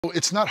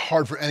It's not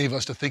hard for any of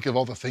us to think of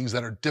all the things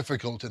that are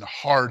difficult and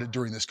hard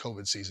during this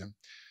COVID season.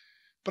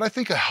 But I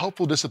think a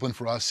helpful discipline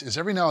for us is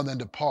every now and then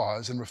to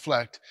pause and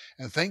reflect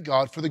and thank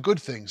God for the good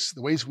things,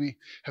 the ways we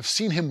have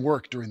seen Him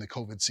work during the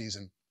COVID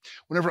season.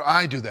 Whenever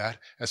I do that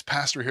as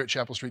pastor here at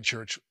Chapelstreet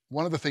Church,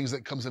 one of the things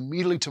that comes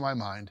immediately to my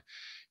mind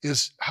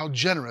is how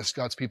generous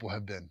God's people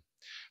have been.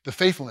 The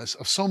faithfulness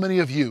of so many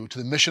of you to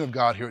the mission of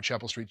God here at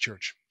Chapelstreet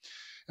Church.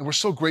 And we're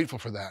so grateful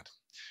for that.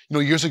 You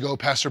know, years ago,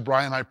 Pastor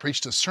Brian and I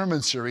preached a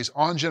sermon series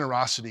on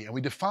generosity, and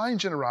we defined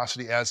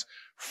generosity as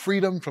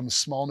freedom from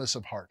smallness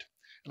of heart.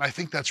 And I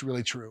think that's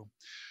really true.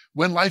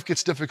 When life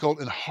gets difficult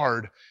and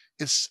hard,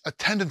 it's a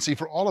tendency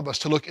for all of us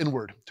to look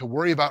inward, to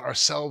worry about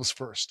ourselves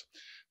first.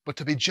 But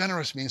to be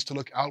generous means to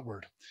look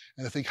outward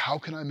and to think, how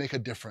can I make a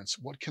difference?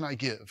 What can I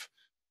give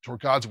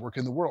toward God's work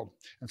in the world?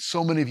 And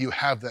so many of you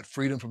have that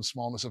freedom from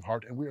smallness of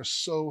heart, and we are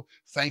so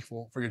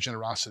thankful for your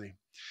generosity.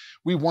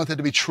 We want that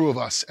to be true of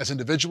us as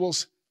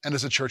individuals and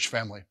as a church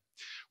family.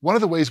 One of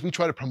the ways we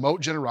try to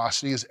promote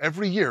generosity is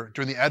every year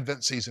during the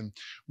Advent season,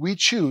 we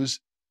choose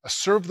a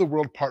Serve the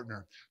World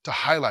partner to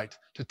highlight,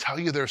 to tell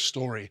you their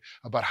story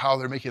about how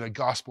they're making a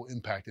gospel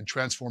impact and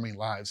transforming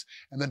lives,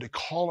 and then to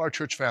call our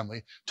church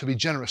family to be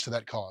generous to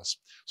that cause.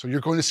 So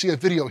you're going to see a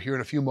video here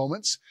in a few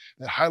moments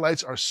that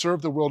highlights our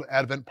Serve the World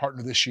Advent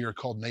partner this year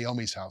called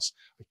Naomi's House.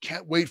 I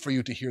can't wait for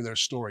you to hear their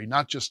story,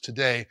 not just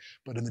today,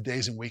 but in the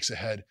days and weeks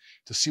ahead,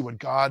 to see what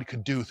God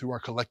could do through our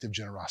collective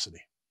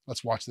generosity.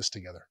 Let's watch this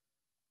together.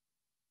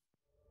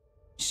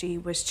 She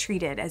was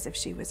treated as if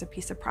she was a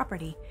piece of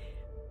property,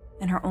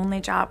 and her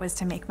only job was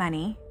to make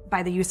money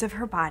by the use of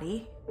her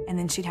body, and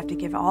then she'd have to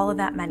give all of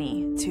that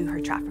money to her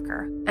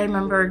trafficker. I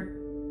remember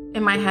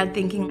in my head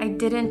thinking I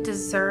didn't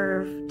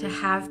deserve to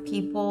have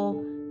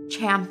people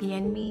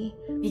champion me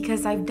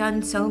because I've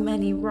done so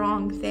many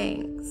wrong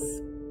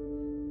things.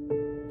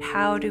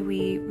 How do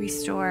we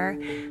restore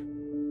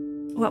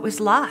what was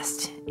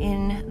lost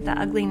in the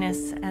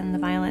ugliness and the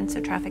violence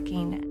of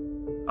trafficking?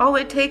 All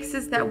it takes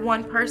is that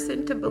one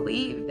person to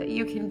believe that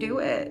you can do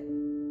it.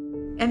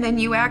 And then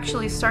you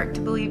actually start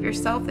to believe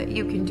yourself that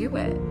you can do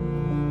it.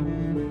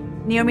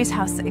 Naomi's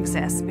House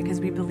exists because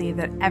we believe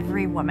that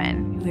every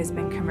woman who has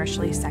been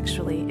commercially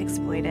sexually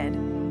exploited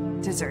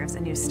deserves a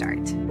new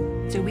start.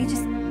 So we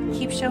just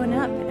keep showing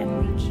up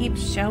and we keep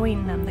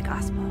showing them the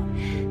gospel.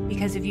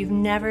 Because if you've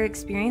never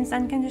experienced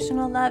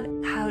unconditional love,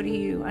 how do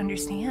you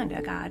understand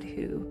a God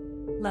who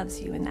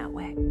loves you in that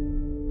way?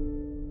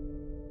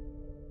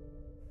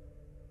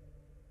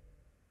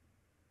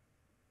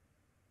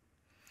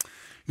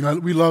 You know,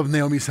 we love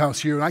Naomi's House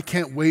here, and I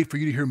can't wait for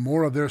you to hear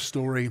more of their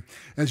story.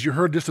 As you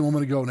heard just a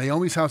moment ago,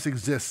 Naomi's House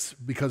exists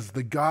because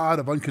the God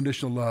of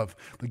unconditional love,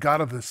 the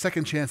God of the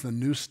second chance and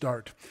the new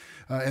start,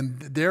 and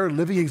they're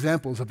living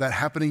examples of that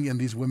happening in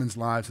these women's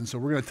lives. And so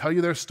we're going to tell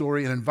you their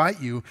story and invite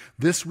you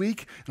this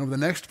week and over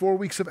the next 4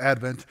 weeks of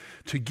Advent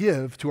to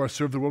give to our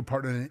Serve the World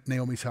partner,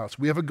 Naomi's House.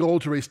 We have a goal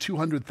to raise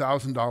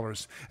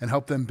 $200,000 and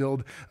help them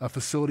build a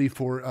facility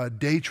for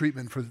day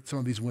treatment for some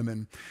of these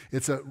women.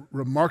 It's a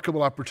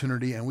remarkable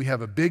opportunity, and we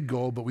have a big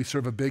goal, but we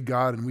serve a big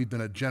God, and we've been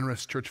a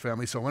generous church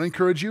family. So I want to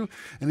encourage you,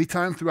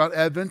 anytime throughout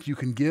Advent, you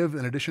can give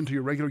in addition to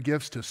your regular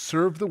gifts to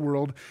Serve the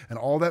World, and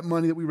all that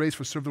money that we raise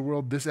for Serve the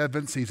World this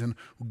Advent season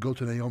will go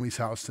to Naomi's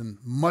House, and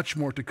much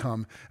more to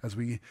come as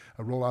we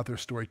roll out their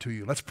story to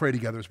you. Let's pray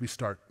together as we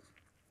start.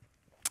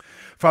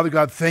 Father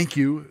God, thank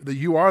you that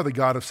you are the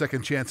God of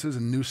second chances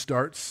and new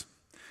starts.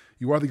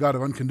 You are the God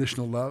of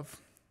unconditional love,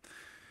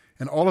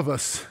 and all of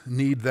us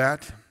need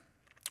that,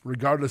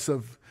 regardless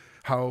of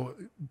how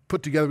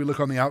put together we look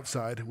on the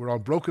outside. We're all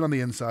broken on the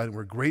inside, and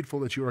we're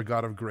grateful that you are a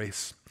God of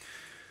grace.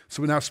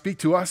 So we now speak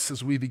to us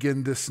as we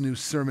begin this new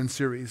sermon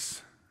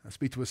series.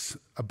 Speak to us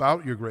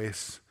about your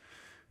grace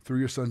through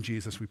your Son,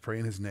 Jesus. We pray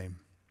in his name.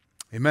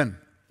 Amen.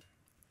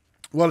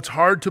 Well, it's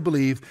hard to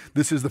believe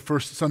this is the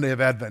first Sunday of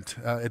Advent.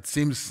 It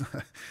seems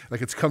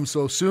like it's come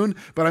so soon,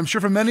 but I'm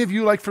sure for many of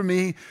you, like for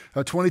me,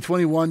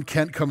 2021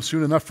 can't come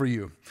soon enough for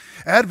you.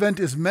 Advent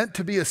is meant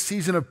to be a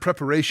season of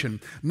preparation,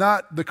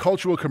 not the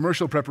cultural,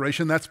 commercial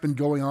preparation that's been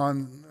going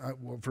on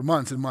for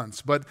months and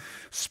months, but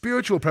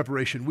spiritual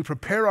preparation. We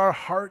prepare our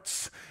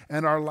hearts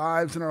and our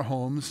lives and our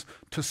homes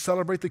to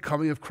celebrate the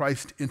coming of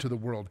Christ into the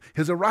world,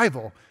 his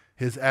arrival,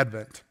 his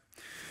Advent.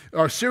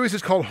 Our series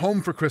is called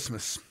Home for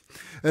Christmas.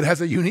 It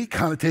has a unique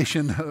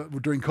connotation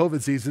during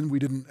COVID season. We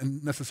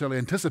didn't necessarily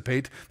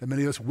anticipate that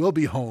many of us will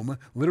be home,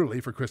 literally,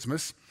 for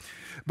Christmas.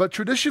 But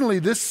traditionally,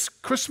 this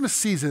Christmas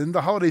season,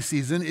 the holiday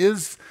season,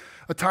 is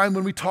a time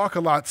when we talk a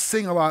lot,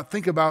 sing a lot,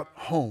 think about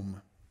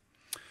home.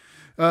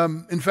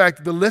 In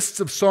fact, the lists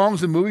of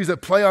songs and movies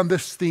that play on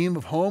this theme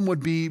of home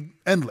would be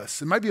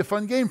endless. It might be a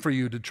fun game for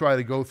you to try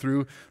to go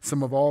through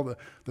some of all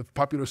the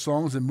popular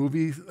songs and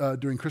movies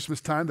during Christmas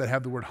time that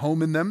have the word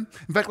home in them.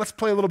 In fact, let's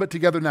play a little bit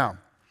together now.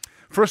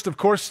 First, of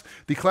course,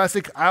 the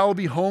classic I'll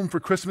Be Home for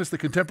Christmas, the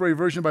contemporary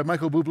version by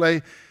Michael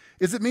Bublé.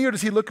 Is it me, or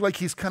does he look like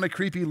he's kind of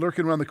creepy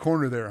lurking around the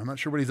corner there? I'm not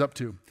sure what he's up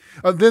to.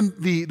 Then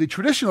the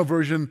traditional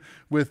version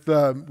with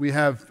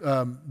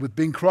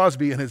Bing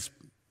Crosby and his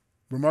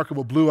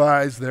remarkable blue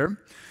eyes there.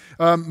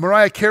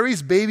 Mariah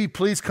Carey's Baby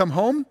Please Come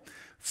Home,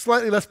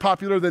 slightly less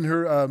popular than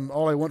her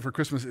All I Want for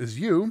Christmas Is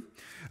You.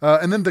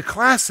 And then the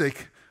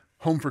classic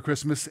Home for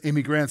Christmas,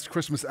 Amy Grant's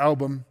Christmas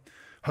album,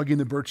 Hugging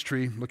the Birch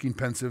Tree, Looking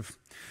Pensive.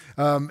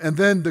 And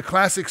then the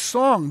classic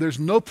song, There's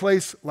No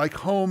Place Like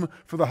Home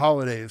for the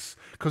Holidays.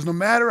 Because no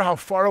matter how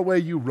far away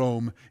you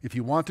roam, if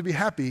you want to be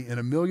happy in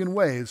a million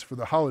ways for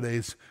the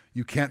holidays,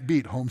 you can't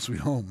beat Home Sweet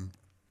Home.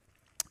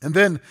 And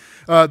then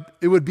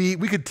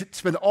we could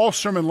spend all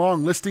sermon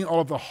long listing all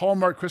of the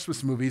Hallmark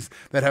Christmas movies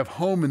that have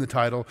home in the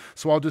title.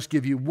 So I'll just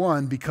give you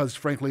one because,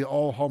 frankly,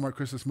 all Hallmark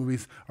Christmas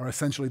movies are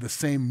essentially the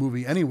same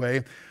movie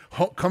anyway,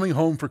 Coming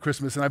Home for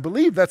Christmas. And I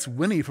believe that's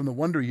Winnie from the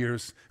Wonder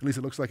Years. At least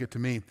it looks like it to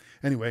me.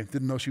 Anyway,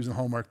 didn't know she was in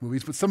Hallmark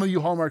movies, but some of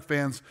you Hallmark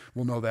fans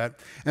will know that.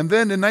 And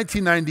then in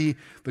 1990,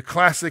 the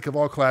classic of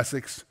all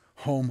classics,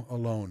 Home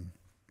Alone.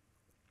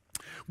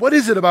 What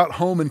is it about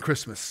home and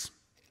Christmas?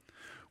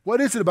 What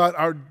is it about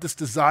this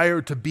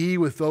desire to be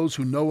with those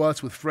who know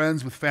us, with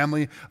friends, with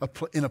family,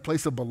 in a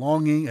place of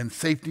belonging and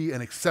safety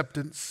and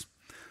acceptance?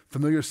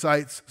 Familiar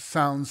sights,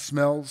 sounds,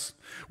 smells.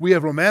 We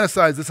have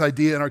romanticized this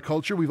idea in our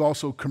culture. We've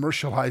also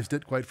commercialized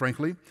it, quite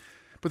frankly.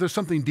 But there's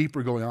something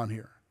deeper going on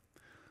here.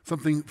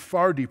 Something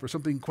far deeper,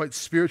 something quite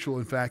spiritual,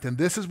 in fact. And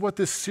this is what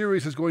this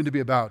series is going to be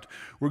about.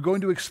 We're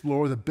going to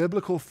explore the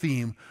biblical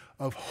theme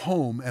of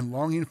home and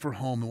longing for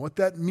home and what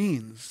that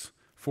means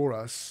for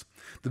us.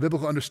 The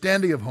biblical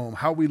understanding of home,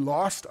 how we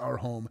lost our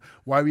home,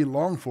 why we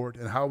long for it,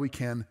 and how we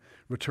can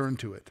return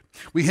to it.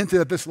 We hinted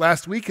at this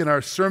last week in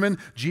our sermon,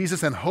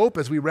 Jesus and Hope,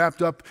 as we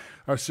wrapped up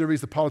our series,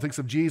 The Politics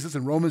of Jesus.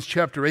 In Romans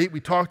chapter 8, we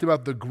talked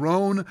about the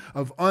groan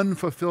of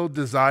unfulfilled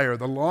desire,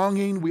 the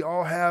longing we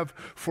all have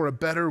for a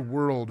better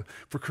world,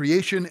 for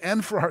creation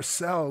and for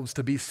ourselves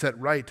to be set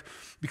right,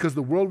 because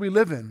the world we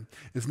live in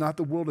is not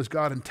the world as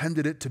God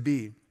intended it to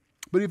be.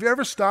 But have you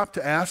ever stopped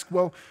to ask,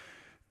 well,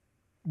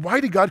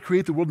 why did God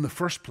create the world in the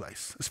first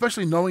place,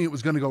 especially knowing it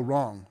was going to go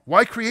wrong?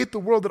 Why create the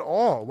world at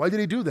all? Why did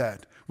he do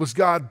that? Was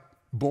God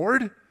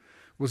bored?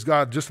 Was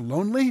God just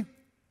lonely?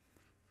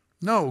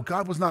 No,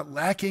 God was not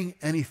lacking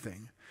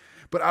anything.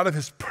 But out of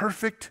his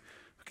perfect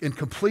and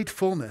complete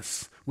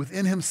fullness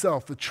within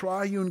himself, the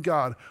triune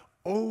God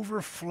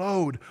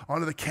overflowed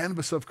onto the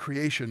canvas of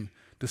creation,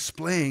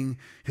 displaying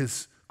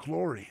his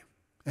glory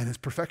and his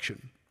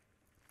perfection.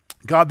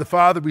 God the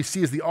Father we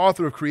see as the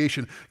author of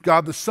creation.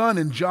 God the Son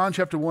in John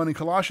chapter 1 and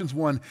Colossians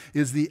 1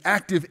 is the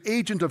active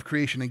agent of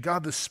creation. And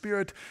God the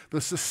Spirit,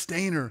 the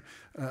sustainer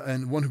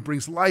and one who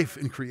brings life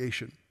in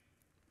creation.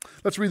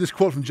 Let's read this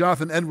quote from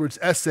Jonathan Edwards'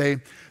 essay,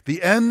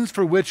 The Ends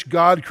for Which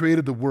God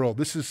Created the World.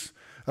 This is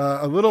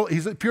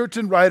he's a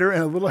Puritan writer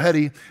and a little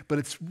heady, but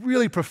it's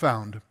really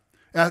profound,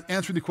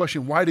 answering the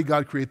question, why did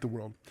God create the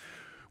world?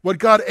 What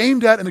God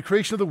aimed at in the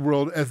creation of the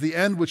world as the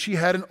end which he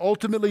had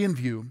ultimately in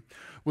view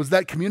was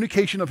that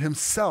communication of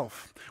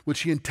himself,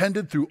 which he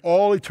intended through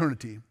all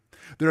eternity.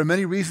 There are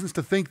many reasons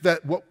to think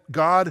that what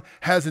God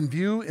has in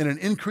view in an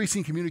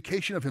increasing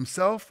communication of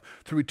himself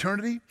through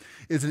eternity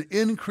is an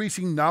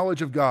increasing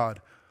knowledge of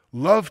God,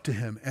 love to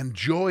him, and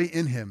joy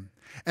in him.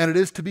 And it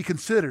is to be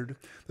considered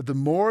that the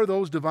more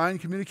those divine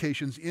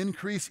communications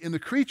increase in the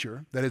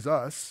creature, that is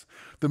us,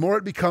 the more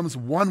it becomes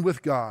one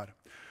with God.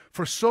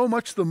 For so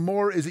much the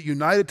more is it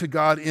united to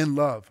God in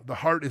love. The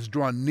heart is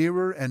drawn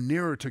nearer and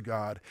nearer to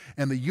God,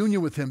 and the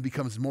union with him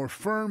becomes more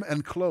firm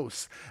and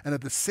close. And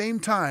at the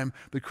same time,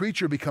 the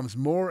creature becomes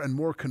more and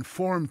more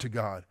conformed to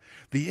God.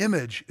 The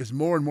image is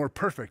more and more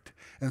perfect,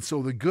 and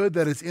so the good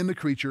that is in the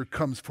creature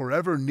comes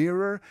forever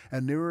nearer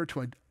and nearer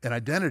to an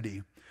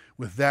identity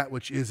with that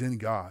which is in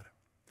God.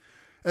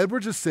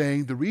 Edwards is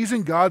saying the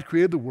reason God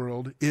created the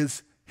world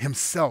is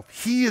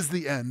himself. He is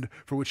the end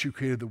for which he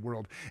created the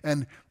world.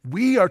 And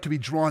we are to be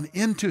drawn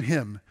into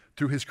him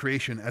through his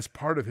creation as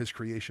part of his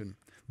creation.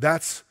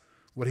 That's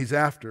what he's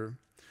after,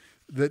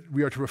 that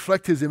we are to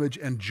reflect his image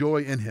and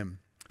joy in him.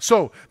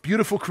 So,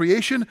 beautiful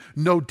creation,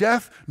 no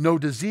death, no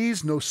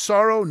disease, no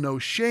sorrow, no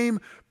shame,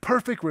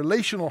 perfect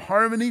relational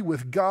harmony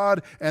with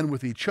God and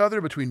with each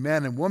other, between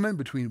man and woman,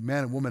 between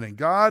man and woman and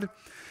God.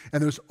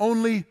 And there's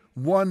only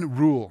one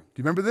rule.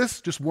 Do you remember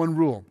this? Just one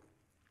rule.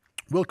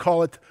 We'll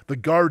call it the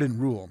garden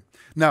rule.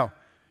 Now,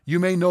 you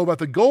may know about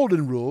the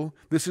golden rule.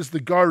 This is the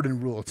garden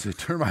rule. It's a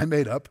term I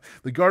made up,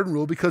 the garden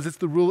rule, because it's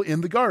the rule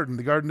in the Garden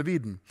of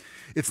Eden.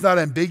 It's not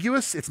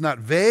ambiguous. It's not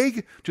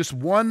vague. Just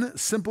one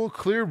simple,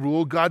 clear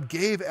rule God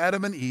gave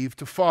Adam and Eve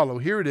to follow.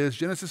 Here it is,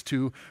 Genesis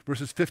 2,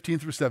 verses 15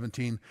 through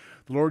 17.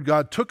 The Lord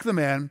God took the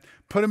man,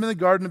 put him in the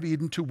Garden of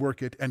Eden to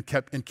work it and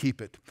keep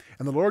it.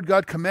 And the Lord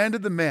God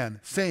commanded the man,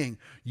 saying,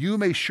 You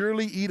may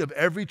surely eat of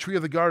every tree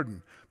of the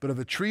garden, but of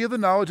the tree of the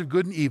knowledge of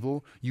good and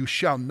evil you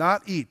shall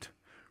not eat.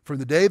 For in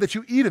the day that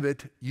you eat of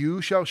it,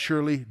 you shall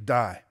surely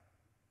die.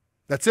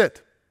 That's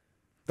it.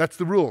 That's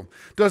the rule.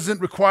 Doesn't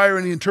require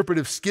any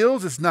interpretive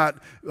skills. It's not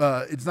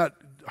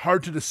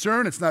hard to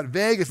discern. It's not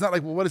vague. It's not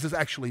like, well, what does this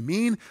actually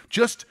mean?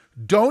 Just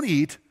don't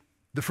eat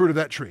the fruit of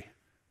that tree.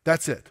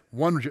 That's it.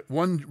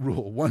 One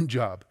rule, one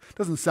job.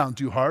 Doesn't sound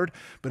too hard,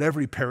 but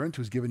every parent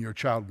who's given your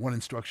child one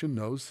instruction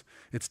knows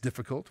it's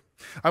difficult.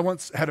 I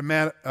once had a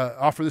man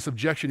offer this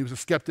objection. He was a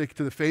skeptic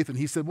to the faith, and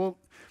he said, well,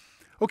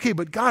 okay,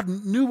 but God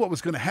knew what was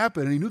going to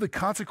happen, and he knew the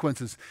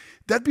consequences.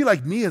 That'd be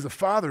like me as a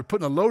father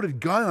putting a loaded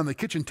gun on the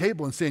kitchen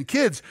table and saying,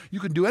 kids, you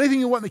can do anything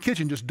you want in the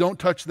kitchen, just don't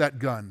touch that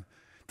gun.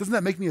 Doesn't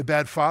that make me a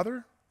bad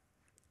father?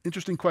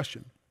 Interesting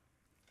question.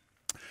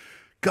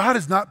 God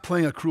is not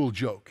playing a cruel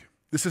joke.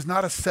 This is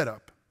not a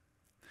setup.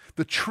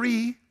 The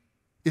tree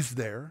is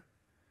there,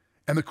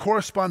 and the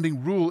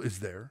corresponding rule is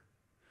there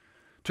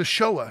to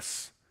show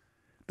us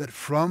that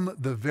from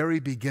the very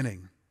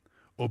beginning,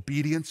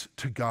 obedience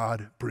to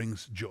God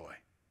brings joy.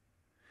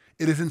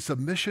 It is in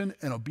submission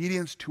and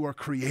obedience to our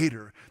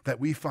Creator that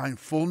we find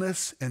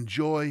fullness and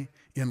joy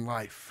in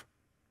life.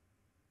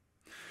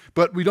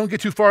 But we don't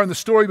get too far in the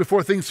story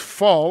before things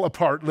fall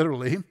apart,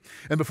 literally,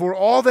 and before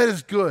all that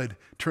is good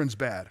turns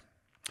bad.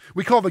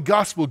 We call the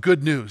gospel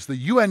good news, the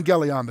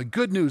euangelion, the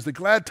good news, the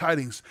glad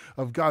tidings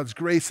of God's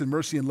grace and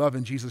mercy and love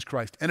in Jesus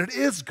Christ. And it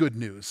is good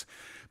news.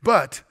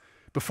 But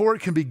before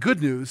it can be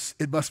good news,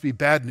 it must be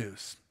bad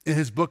news. In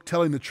his book,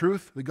 Telling the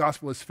Truth, the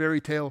gospel is fairy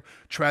tale,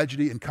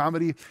 tragedy, and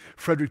comedy,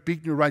 Frederick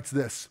Buechner writes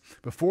this: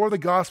 before the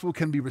gospel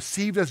can be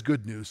received as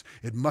good news,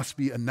 it must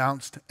be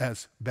announced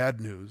as bad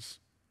news.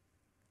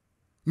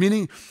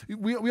 Meaning,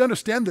 we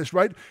understand this,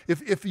 right?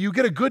 If you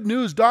get a good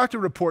news doctor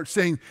report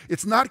saying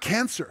it's not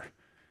cancer,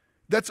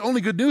 that's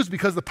only good news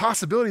because the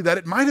possibility that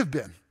it might have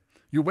been.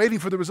 You're waiting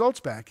for the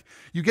results back.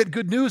 You get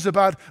good news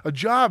about a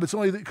job, it's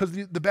only because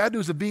the bad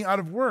news of being out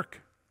of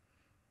work.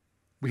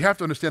 We have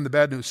to understand the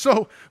bad news.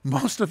 So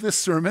most of this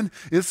sermon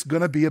is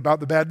going to be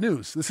about the bad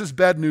news. This is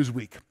bad news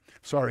week.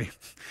 Sorry.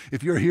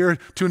 If you're here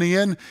tuning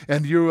in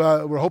and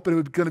we're hoping it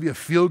was going to be a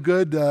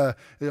feel-good,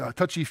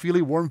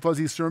 touchy-feely, warm,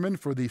 fuzzy sermon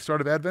for the start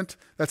of Advent,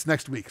 that's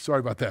next week. Sorry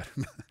about that.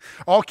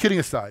 All kidding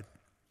aside,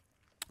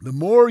 the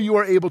more you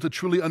are able to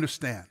truly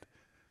understand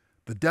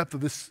the depth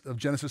of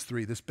Genesis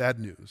 3, this bad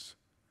news,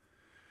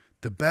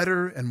 the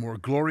better and more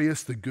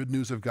glorious the good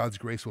news of God's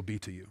grace will be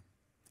to you.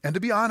 And to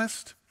be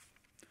honest,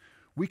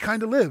 we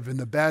kind of live in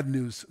the bad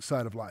news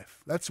side of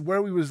life. That's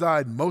where we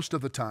reside most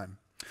of the time.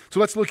 So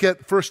let's look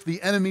at first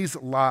the enemy's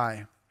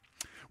lie.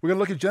 We're going to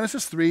look at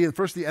Genesis 3 and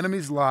first the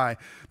enemy's lie.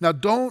 Now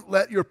don't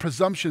let your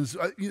presumptions,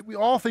 we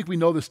all think we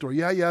know this story.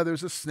 Yeah,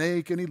 there's a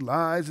snake and he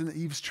lies and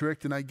Eve's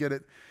tricked and I get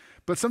it.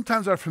 But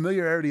sometimes our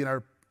familiarity and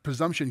our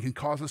presumption can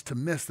cause us to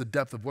miss the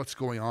depth of what's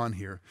going on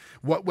here.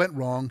 What went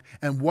wrong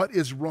and what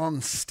is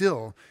wrong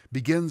still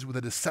begins with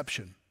a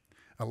deception,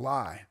 a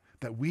lie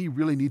that we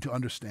really need to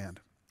understand.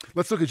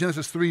 Let's look at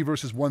Genesis 3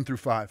 verses 1 through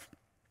 5.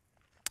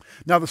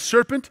 Now the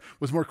serpent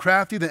was more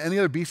crafty than any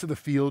other beast of the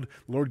field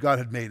the Lord God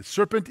had made.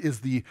 Serpent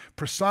is the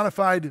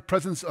personified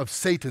presence of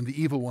Satan, the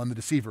evil one, the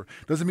deceiver.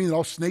 Doesn't mean that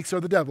all snakes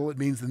are the devil. It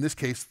means in this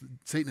case,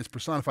 Satan is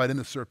personified in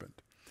the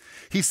serpent.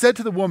 He said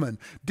to the woman,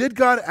 "Did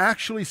God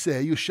actually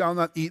say, 'You shall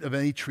not eat of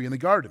any tree in the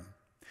garden'?"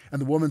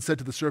 And the woman said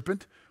to the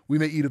serpent, "We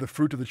may eat of the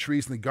fruit of the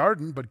trees in the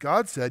garden, but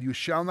God said, 'You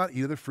shall not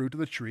eat of the fruit of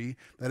the tree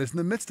that is in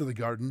the midst of the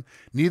garden,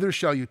 neither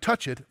shall you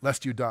touch it,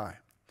 lest you die.'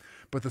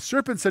 But the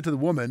serpent said to the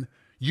woman,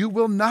 'You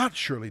will not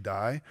surely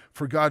die,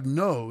 for God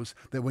knows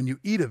that when you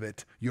eat of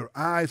it, your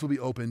eyes will be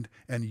opened,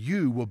 and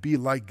you will be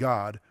like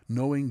God,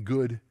 knowing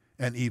good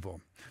and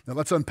evil.'" Now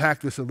let's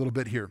unpack this a little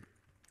bit here.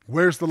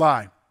 Where's the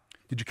lie?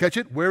 Did you catch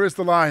it? Where is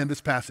the lie in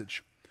this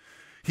passage?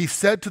 He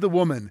said to the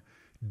woman,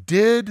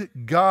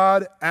 "Did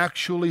God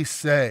actually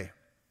say?"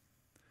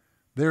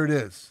 There it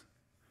is.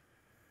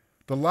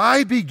 The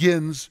lie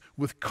begins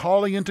with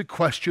calling into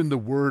question the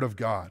Word of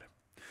God.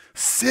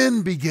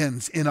 Sin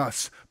begins in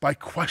us by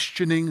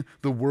questioning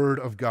the Word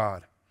of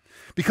God.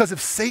 Because if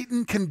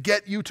Satan can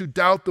get you to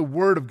doubt the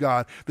Word of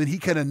God, then he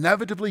can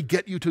inevitably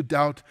get you to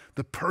doubt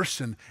the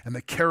person and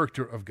the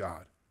character of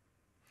God.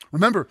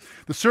 Remember,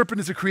 the serpent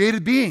is a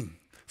created being.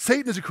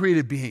 Satan is a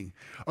created being,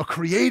 a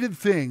created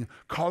thing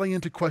calling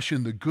into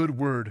question the good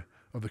word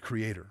of the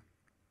Creator.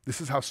 This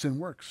is how sin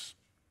works.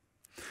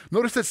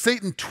 Notice that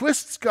Satan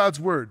twists God's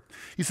word.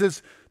 He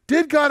says,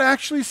 "Did God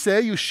actually say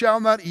you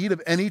shall not eat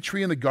of any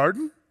tree in the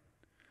garden?"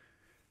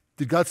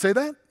 Did God say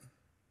that?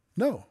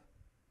 No.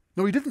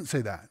 No, he didn't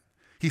say that.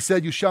 He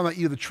said, "You shall not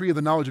eat of the tree of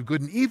the knowledge of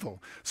good and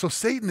evil." So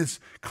Satan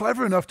is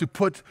clever enough to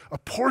put a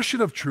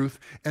portion of truth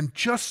and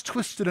just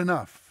twist it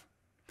enough.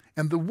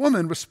 And the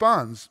woman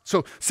responds.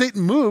 So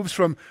Satan moves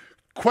from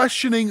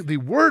questioning the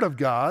word of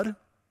God,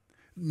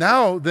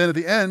 now then at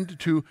the end,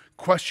 to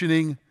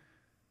questioning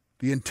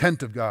the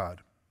intent of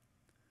God.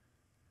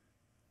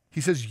 He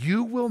says,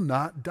 "You will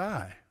not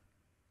die."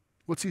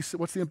 What's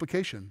the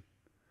implication?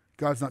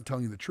 God's not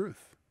telling you the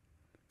truth.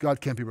 God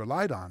can't be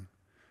relied on.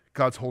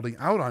 God's holding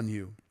out on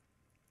you.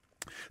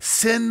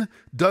 Sin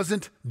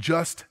doesn't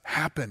just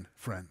happen,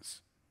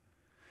 friends.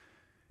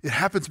 It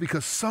happens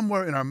because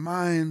somewhere in our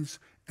minds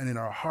and in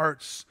our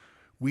hearts,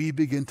 we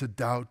begin to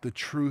doubt the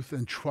truth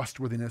and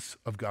trustworthiness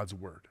of God's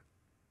word.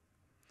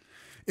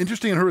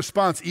 Interesting in her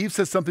response, Eve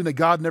says something that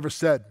God never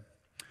said.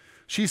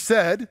 She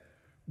said,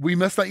 we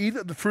must not eat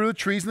the fruit of the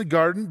trees in the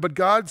garden, but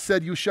God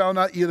said, you shall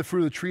not eat of the fruit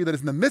of the tree that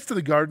is in the midst of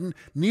the garden,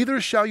 neither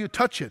shall you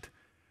touch it.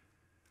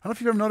 I don't know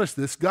if you've ever noticed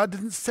this. God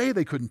didn't say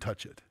they couldn't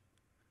touch it.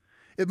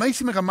 It may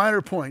seem like a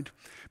minor point,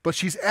 but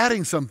she's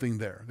adding something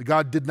there that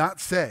God did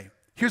not say.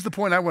 Here's the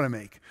point I want to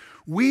make.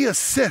 We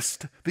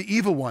assist the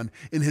evil one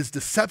in his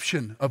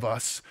deception of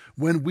us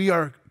when we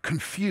are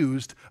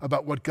confused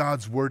about what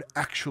God's word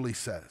actually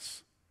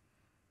says.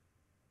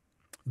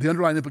 The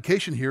underlying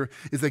implication here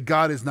is that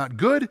God is not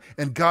good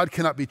and God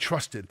cannot be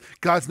trusted.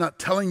 God's not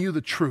telling you the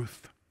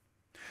truth.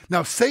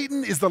 Now,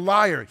 Satan is the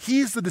liar.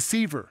 He's the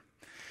deceiver.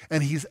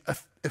 And he's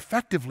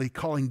effectively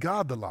calling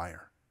God the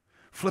liar,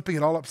 flipping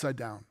it all upside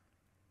down.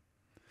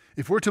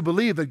 If we're to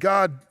believe that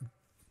God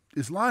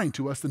is lying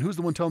to us, then who's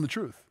the one telling the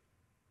truth?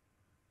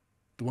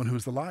 The one who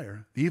is the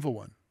liar, the evil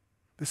one.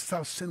 This is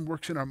how sin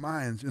works in our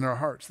minds, in our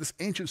hearts. This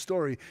ancient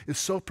story is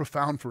so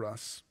profound for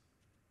us.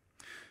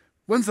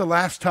 When's the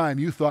last time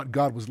you thought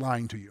God was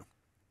lying to you?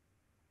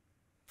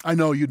 I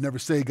know you'd never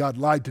say God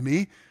lied to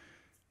me,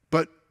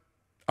 but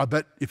I'll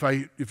bet if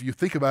you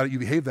think about it, you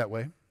behave that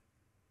way.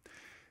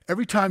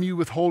 Every time you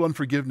withhold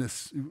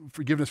forgiveness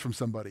from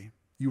somebody,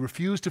 you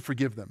refuse to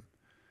forgive them,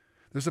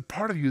 there's a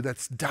part of you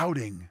that's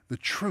doubting the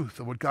truth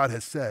of what God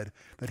has said,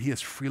 that he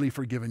has freely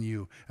forgiven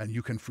you and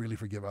you can freely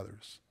forgive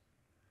others.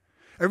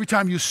 Every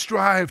time you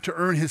strive to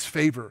earn his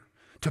favor,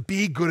 to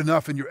be good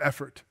enough in your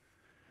effort,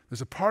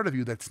 there's a part of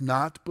you that's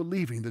not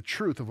believing the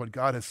truth of what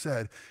God has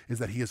said is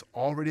that he has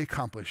already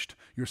accomplished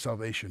your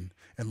salvation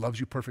and loves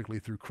you perfectly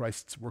through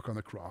Christ's work on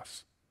the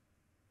cross.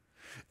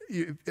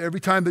 Every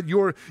time that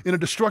you're in a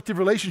destructive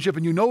relationship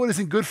and you know it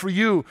isn't good for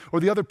you or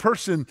the other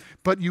person,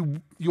 but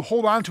you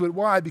hold on to it.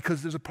 Why?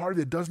 Because there's a part of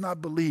you that does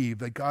not believe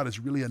that God is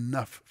really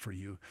enough for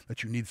you,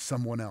 that you need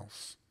someone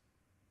else.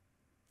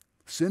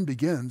 Sin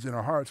begins in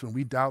our hearts when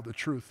we doubt the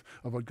truth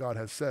of what God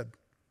has said.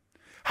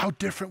 How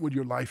different would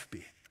your life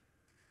be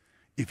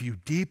if you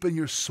deep in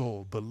your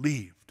soul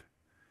believed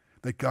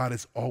that God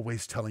is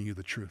always telling you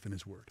the truth in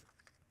his word?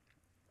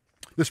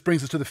 This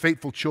brings us to the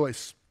fateful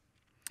choice.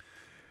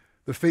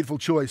 The fateful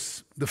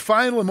choice. The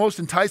final and most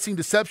enticing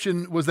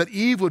deception was that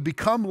Eve would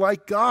become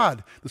like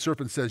God. The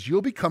serpent says,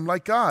 you'll become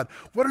like God.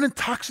 What an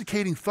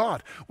intoxicating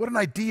thought. What an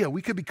idea.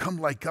 We could become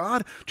like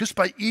God just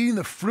by eating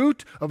the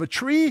fruit of a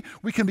tree.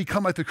 We can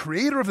become like the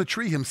creator of the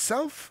tree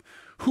himself.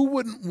 Who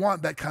wouldn't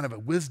want that kind of a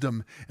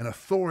wisdom and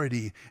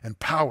authority and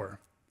power?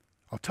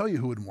 I'll tell you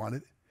who wouldn't want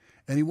it.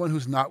 Anyone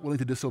who's not willing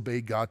to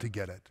disobey God to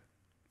get it.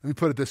 Let me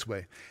put it this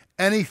way.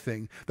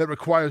 Anything that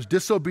requires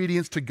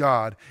disobedience to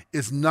God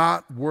is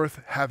not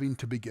worth having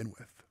to begin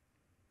with.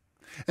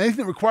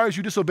 Anything that requires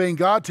you disobeying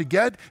God to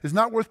get is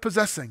not worth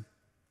possessing.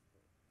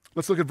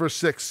 Let's look at verse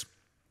 6.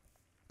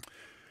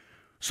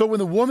 So when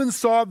the woman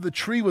saw the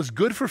tree was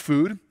good for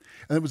food,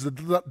 and it was a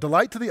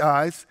delight to the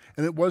eyes,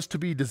 and it was to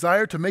be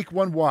desired to make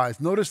one wise.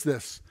 Notice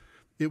this.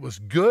 It was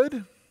good,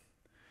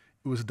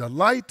 it was a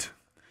delight,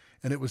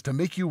 and it was to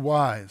make you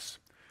wise.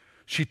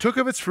 She took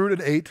of its fruit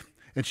and ate,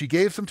 and she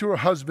gave some to her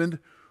husband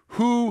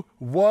who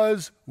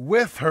was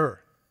with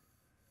her.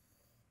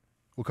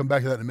 We'll come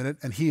back to that in a minute.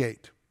 And he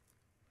ate.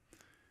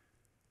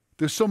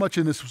 There's so much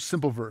in this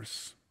simple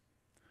verse.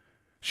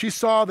 She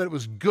saw that it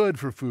was good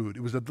for food.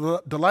 It was a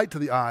delight to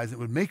the eyes. It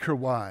would make her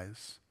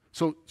wise.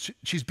 So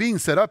she's being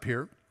set up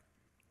here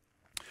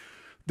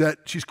that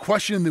she's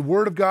questioning the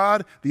word of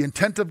God, the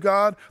intent of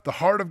God, the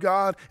heart of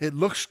God. It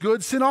looks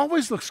good. Sin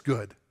always looks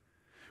good.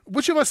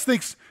 Which of us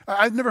thinks,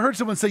 I've never heard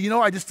someone say,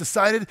 I just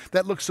decided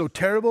that looked so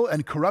terrible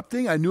and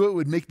corrupting. I knew it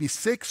would make me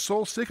sick,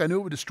 soul sick. I knew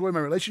it would destroy my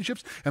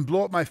relationships and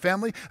blow up my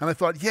family. And I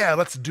thought, yeah,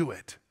 let's do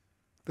it.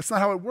 That's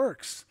not how it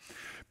works.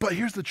 But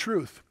here's the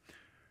truth.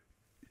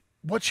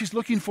 What she's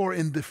looking for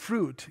in the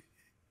fruit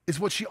is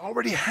what she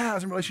already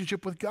has in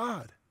relationship with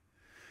God.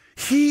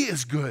 He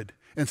is good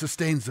and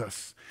sustains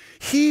us.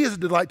 He is a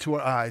delight to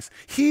our eyes.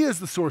 He is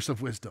the source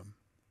of wisdom.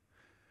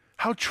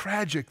 How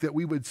tragic that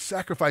we would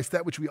sacrifice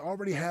that which we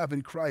already have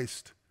in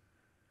Christ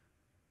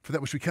for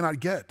that which we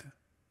cannot get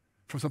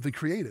from something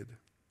created.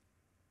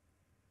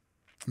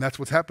 And that's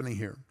what's happening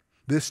here.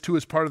 This too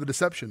is part of the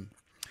deception.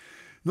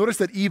 Notice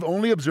that Eve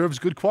only observes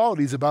good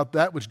qualities about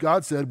that which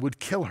God said would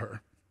kill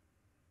her.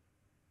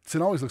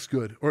 Sin always looks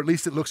good, or at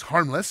least it looks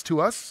harmless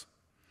to us.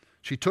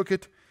 She took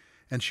it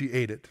and she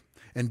ate it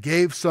and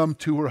gave some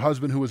to her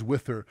husband who was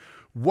with her.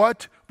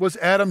 What was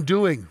Adam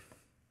doing?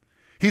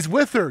 He's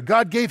with her.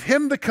 God gave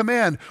him the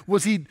command.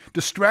 Was he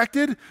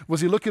distracted?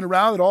 Was he looking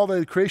around at all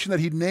the creation that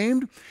he'd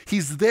named?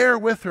 He's there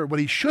with her. What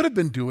he should have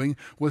been doing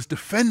was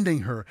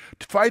defending her,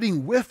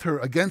 fighting with her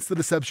against the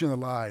deception and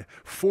the lie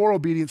for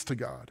obedience to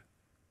God.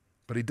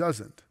 But he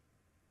doesn't.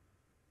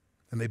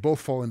 And they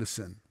both fall into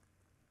sin.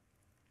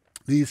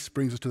 These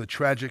brings us to the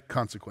tragic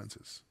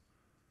consequences.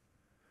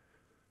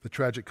 The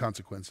tragic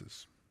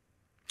consequences.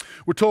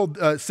 We're told,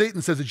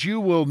 Satan says that you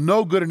will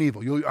know good and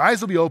evil. Your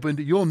eyes will be opened,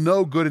 you'll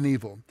know good and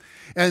evil.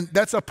 And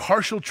that's a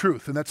partial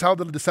truth, and that's how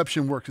the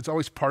deception works. It's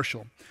always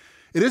partial.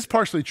 It is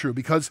partially true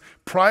because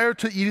prior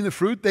to eating the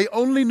fruit, they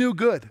only knew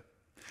good.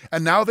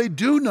 And now they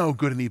do know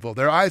good and evil.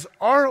 Their eyes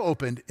are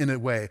opened in a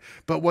way.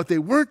 But what they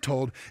weren't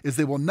told is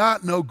they will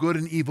not know good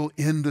and evil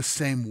in the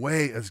same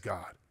way as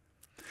God.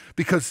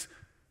 Because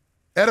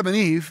Adam and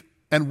Eve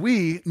and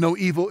we know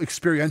evil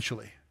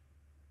experientially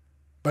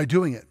by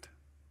doing it,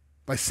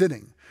 by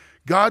sinning.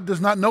 God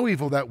does not know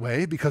evil that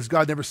way because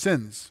God never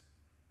sins.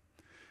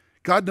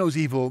 God knows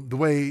evil the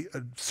way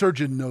a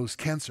surgeon knows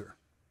cancer.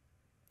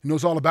 He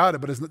knows all about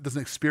it, but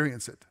doesn't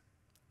experience it.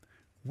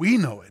 We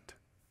know it,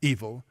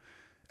 evil,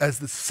 as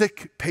the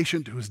sick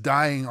patient who's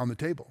dying on the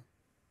table.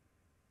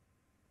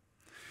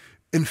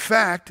 In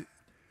fact,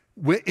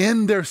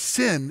 in their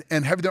sin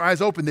and having their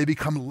eyes open, they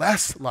become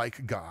less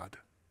like God.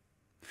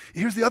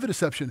 Here's the other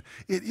deception.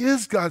 It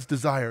is God's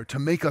desire to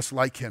make us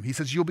like him. He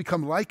says, you'll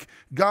become like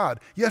God.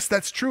 Yes,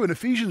 that's true. In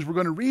Ephesians, we're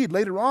going to read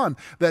later on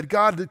that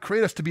God did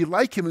create us to be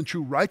like him in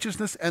true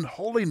righteousness and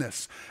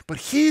holiness. But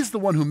he's the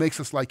one who makes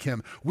us like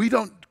him. We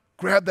don't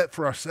grab that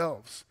for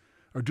ourselves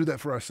or do that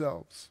for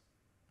ourselves.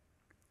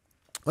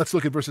 Let's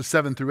look at verses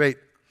 7 through 8.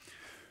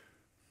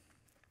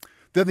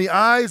 Then the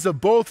eyes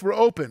of both were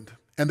opened,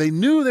 and they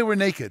knew they were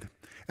naked.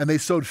 And they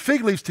sewed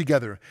fig leaves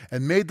together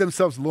and made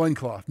themselves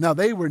loincloth. Now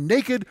they were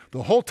naked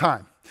the whole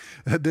time.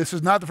 This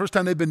is not the first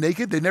time they've been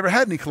naked. They never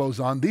had any clothes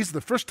on. These are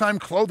the first time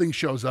clothing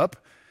shows up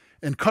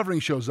and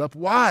covering shows up.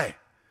 Why?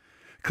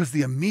 Because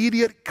the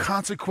immediate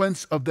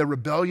consequence of their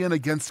rebellion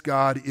against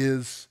God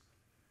is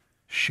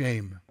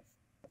shame.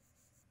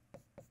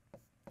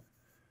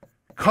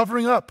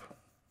 Covering up,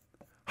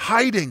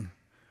 hiding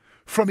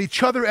from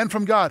each other and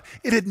from God.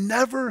 It had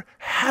never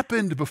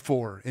happened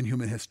before in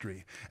human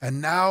history.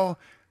 And now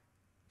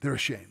they're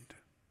ashamed.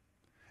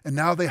 And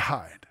now they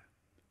hide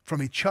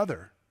from each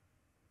other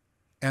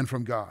and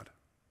from God.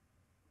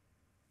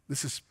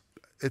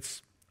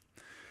 It's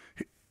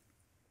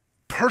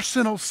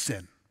personal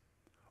sin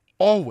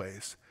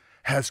always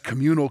has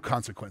communal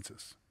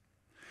consequences.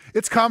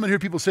 It's common to hear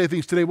people say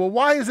things today, well,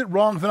 why is it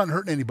wrong if they're not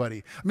hurting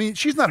anybody? I mean,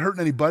 she's not hurting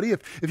anybody.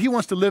 If he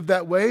wants to live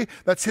that way,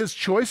 that's his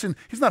choice, and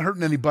he's not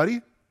hurting anybody.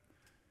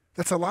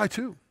 That's a lie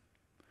too.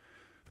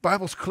 The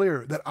Bible's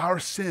clear that our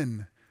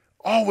sin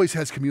always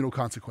has communal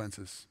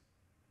consequences.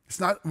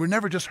 We're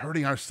never just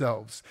hurting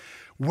ourselves.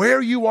 Where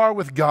you are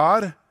with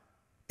God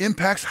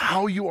impacts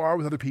how you are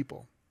with other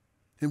people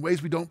in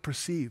ways we don't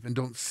perceive and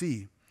don't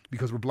see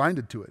because we're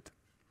blinded to it.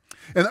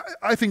 And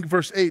I think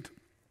verse 8,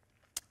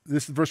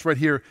 this verse right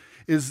here,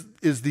 is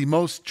the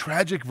most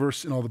tragic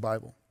verse in all the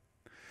Bible.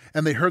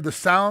 And they heard the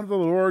sound of the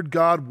Lord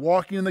God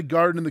walking in the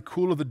garden in the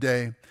cool of the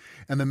day,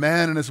 and the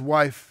man and his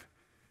wife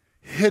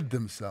hid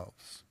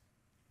themselves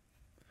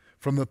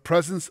from the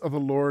presence of the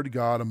Lord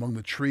God among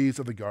the trees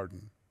of the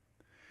garden.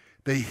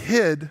 They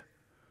hid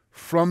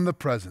from the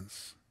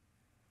presence.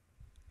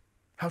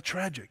 How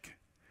tragic.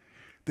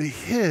 They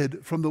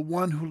hid from the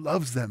one who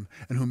loves them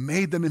and who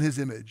made them in his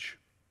image.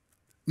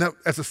 Now,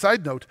 as a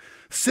side note,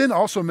 sin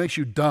also makes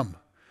you dumb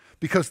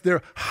because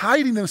they're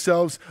hiding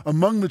themselves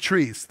among the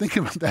trees. Think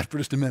about that for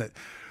just a minute.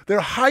 They're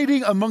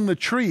hiding among the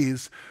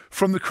trees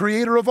from the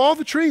creator of all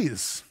the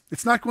trees.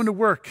 It's not going to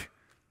work.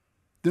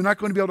 They're not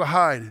going to be able to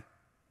hide.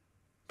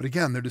 But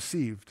again, they're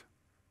deceived.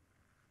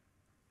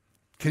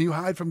 Can you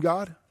hide from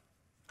God?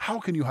 How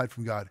can you hide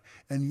from God?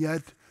 And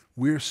yet,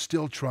 we're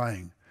still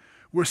trying.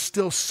 We're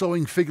still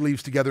sewing fig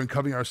leaves together and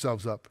covering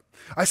ourselves up.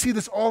 I see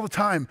this all the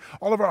time.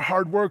 All of our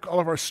hard work, all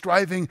of our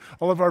striving,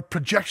 all of our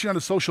projection onto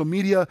social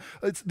media,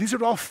 these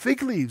are all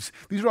fig leaves.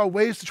 These are all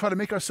ways to try to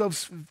make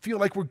ourselves feel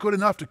like we're good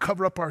enough to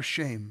cover up our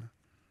shame.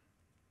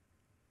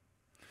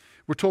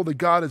 We're told that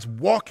God is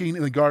walking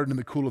in the garden in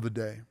the cool of the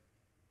day.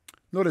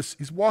 Notice,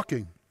 he's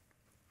walking.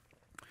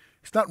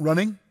 He's not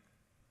running.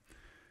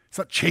 He's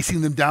not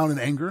chasing them down in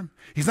anger.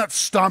 He's not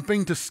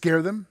stomping to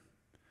scare them.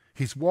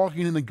 He's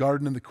walking in the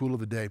garden in the cool of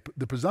the day.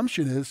 The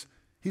presumption is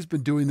he's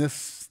been doing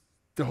this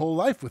their whole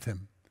life with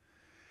him.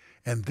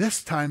 And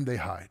this time they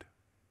hide.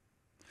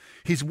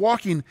 He's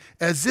walking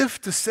as if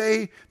to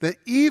say that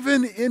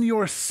even in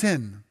your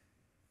sin,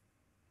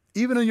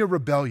 even in your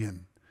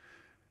rebellion,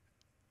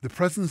 the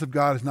presence of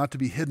God is not to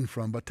be hidden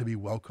from, but to be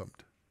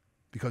welcomed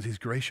because he's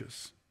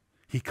gracious.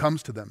 He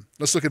comes to them.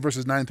 Let's look at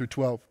verses 9 through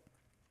 12.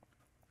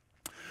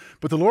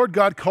 But the Lord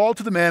God called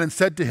to the man and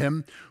said to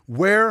him,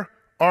 where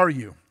are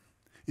you?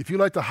 If you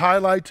like to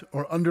highlight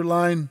or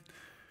underline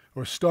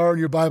or star in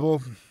your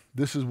Bible,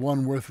 this is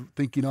one worth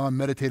thinking on,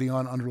 meditating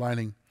on,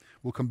 underlining.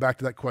 We'll come back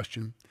to that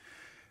question.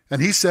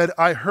 And he said,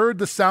 I heard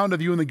the sound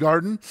of you in the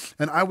garden,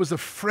 and I was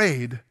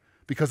afraid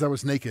because I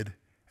was naked,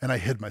 and I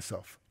hid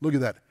myself. Look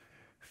at that.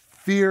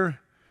 Fear,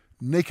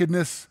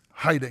 nakedness,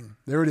 hiding.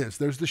 There it is.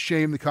 There's the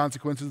shame, the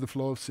consequences, the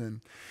flow of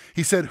sin.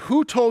 He said,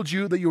 who told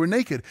you that you were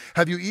naked?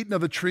 Have you eaten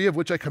of the tree of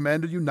which I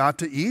commanded you not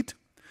to eat?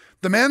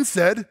 The man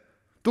said,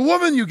 the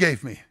woman you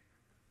gave me.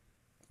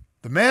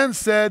 The man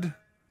said,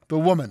 the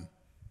woman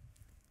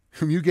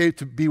whom you gave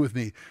to be with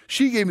me.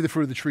 She gave me the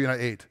fruit of the tree and I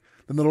ate.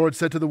 Then the Lord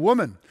said to the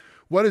woman,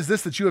 what is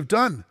this that you have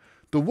done?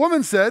 The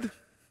woman said,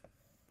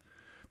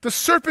 the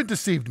serpent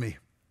deceived me.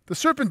 The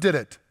serpent did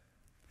it.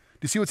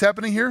 Do you see what's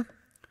happening here?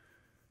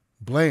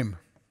 Blame.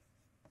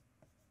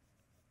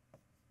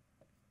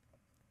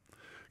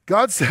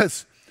 God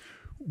says,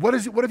 what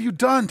have you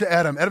done to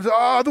Adam? Adam says,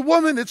 oh, the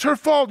woman, it's her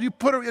fault. You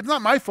put her, it's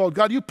not my fault.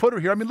 God, you put her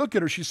here. I mean, look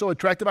at her. She's so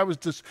attractive. I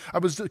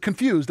was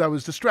confused. I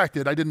was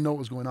distracted. I didn't know what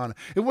was going on.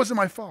 It wasn't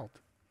my fault.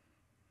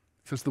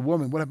 Says the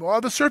woman, what happened? Oh,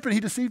 the serpent, he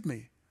deceived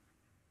me.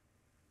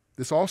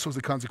 This also is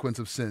a consequence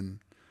of sin,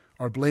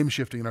 our blame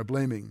shifting and our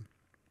blaming.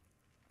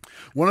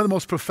 One of the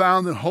most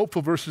profound and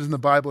hopeful verses in the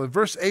Bible.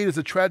 Verse 8 is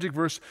a tragic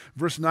verse.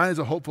 Verse 9 is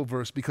a hopeful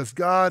verse because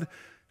God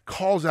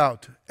calls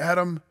out,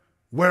 Adam,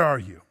 where are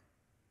you?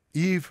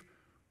 Eve,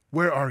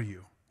 where are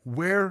you?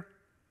 Where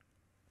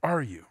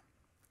are you?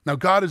 Now,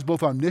 God is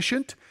both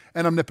omniscient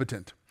and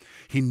omnipotent.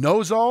 He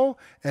knows all,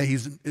 and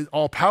he's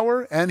all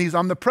power, and he's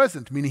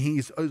omnipresent, meaning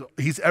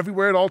he's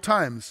everywhere at all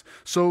times.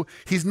 So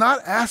he's not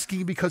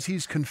asking because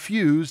he's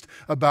confused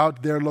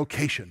about their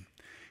location.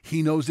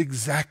 He knows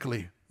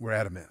exactly where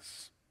Adam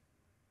is.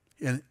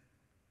 And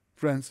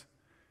friends,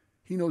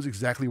 he knows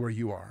exactly where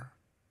you are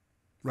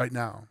right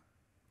now,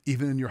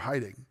 even in your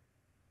hiding.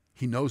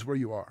 He knows where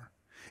you are.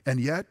 And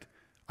yet,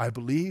 I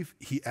believe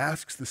he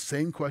asks the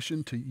same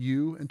question to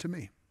you and to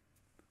me.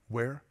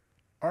 Where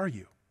are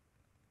you?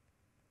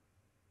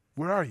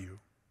 Where are you?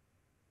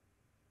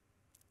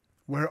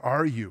 Where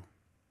are you?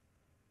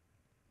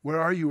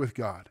 Where are you with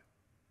God?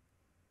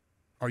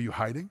 Are you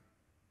hiding?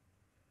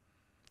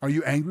 Are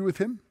you angry with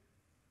him?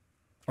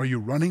 Are you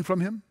running from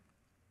him?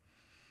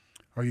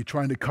 Are you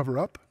trying to cover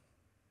up?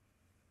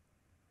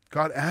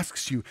 God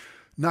asks you,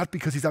 not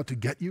because he's out to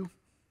get you,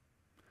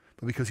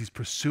 but because he's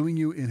pursuing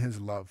you in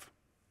his love.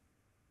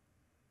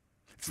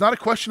 It's not a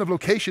question of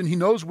location. He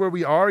knows where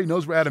we are. He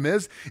knows where Adam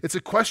is. It's a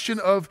question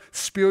of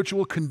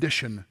spiritual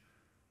condition.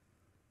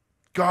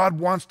 God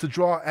wants to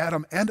draw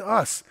Adam and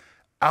us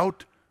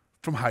out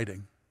from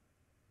hiding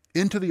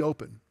into the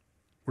open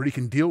where he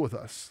can deal with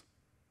us.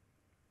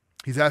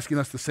 He's asking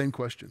us the same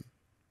question.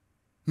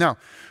 Now,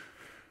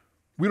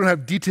 we don't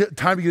have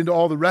time to get into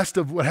all the rest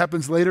of what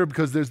happens later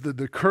because there's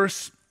the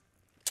curse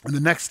in the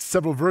next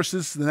several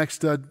verses, the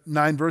next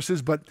 9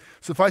 verses, but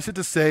suffice it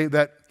to say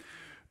that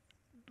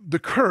the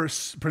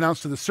curse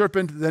pronounced to the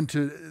serpent, then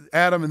to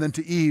Adam, and then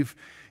to Eve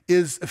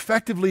is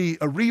effectively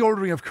a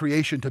reordering of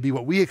creation to be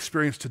what we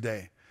experience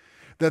today.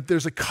 That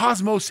there's a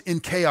cosmos in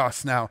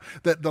chaos now,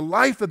 that the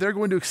life that they're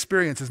going to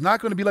experience is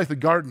not going to be like the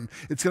garden.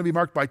 It's going to be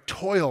marked by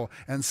toil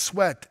and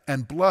sweat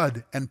and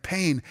blood and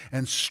pain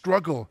and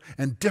struggle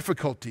and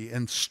difficulty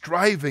and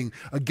striving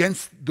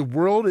against the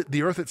world,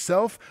 the earth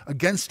itself,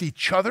 against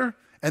each other,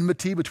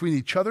 enmity between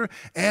each other,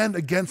 and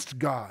against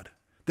God.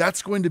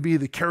 That's going to be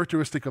the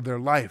characteristic of their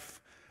life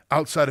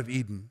outside of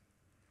Eden.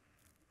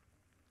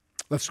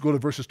 Let's go to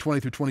verses 20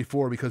 through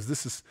 24 because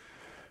this is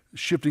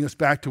shifting us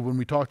back to when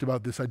we talked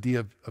about this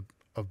idea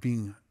of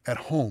being at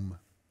home.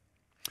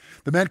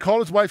 The man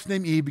called his wife's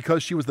name Eve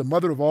because she was the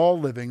mother of all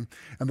living,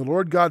 and the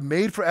Lord God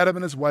made for Adam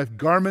and his wife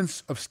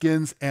garments of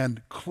skins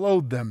and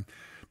clothed them.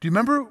 Do you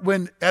remember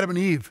when Adam and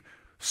Eve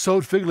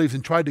sewed fig leaves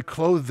and tried to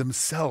clothe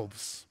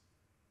themselves?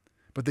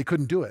 But they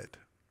couldn't do it.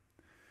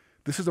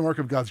 This is the mark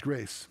of God's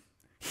grace.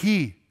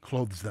 He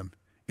clothes them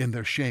in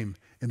their shame,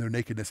 in their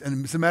nakedness.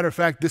 And as a matter of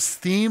fact, this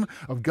theme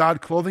of God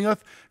clothing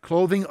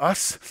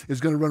us is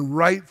going to run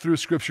right through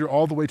Scripture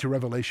all the way to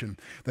Revelation,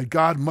 that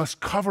God must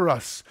cover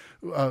us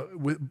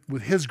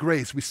with his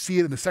grace. We see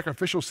it in the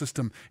sacrificial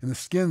system, in the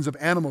skins of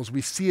animals.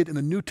 We see it in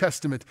the New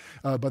Testament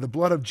by the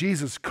blood of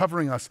Jesus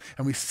covering us.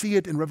 And we see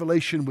it in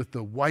Revelation with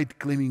the white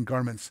gleaming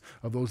garments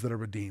of those that are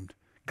redeemed.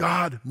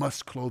 God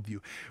must clothe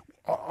you.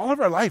 All of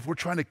our life, we're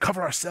trying to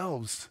cover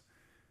ourselves.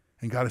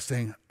 And God is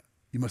saying,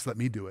 you must let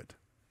me do it.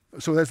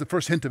 So that's the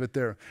first hint of it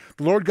there.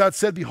 The Lord God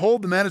said,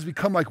 behold, the man has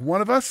become like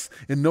one of us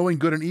in knowing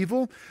good and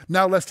evil.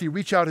 Now lest he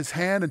reach out his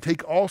hand and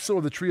take also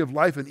of the tree of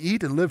life and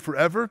eat and live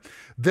forever.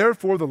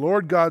 Therefore the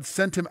Lord God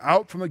sent him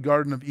out from the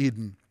Garden of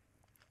Eden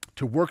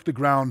to work the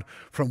ground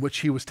from which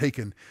he was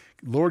taken.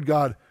 Lord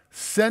God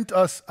sent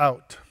us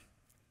out.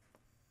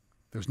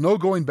 There's no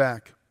going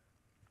back.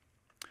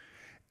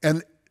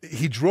 And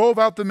he drove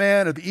out the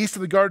man at the east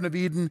of the Garden of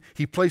Eden.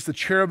 He placed a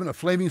cherubim, a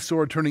flaming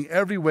sword, turning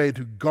every way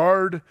to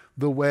guard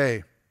the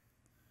way.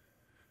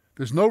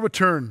 There's no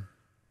return.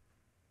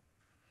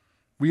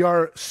 We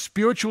are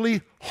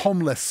spiritually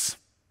homeless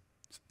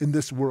in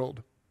this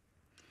world.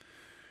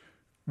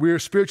 We are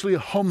spiritually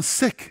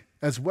homesick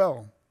as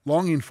well,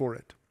 longing for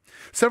it.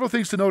 Several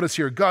things to notice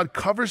here. God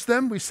covers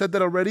them. We said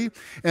that already.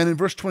 And in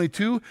verse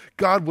 22,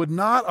 God would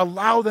not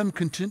allow them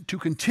to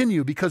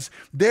continue because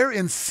they're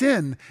in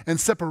sin and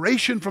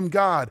separation from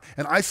God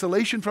and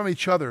isolation from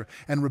each other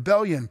and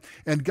rebellion.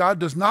 And God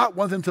does not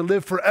want them to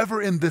live forever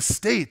in this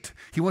state.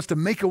 He wants to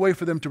make a way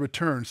for them to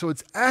return. So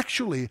it's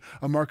actually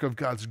a mark of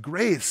God's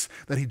grace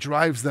that he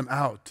drives them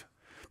out.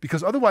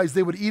 Because otherwise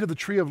they would eat of the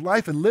tree of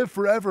life and live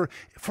forever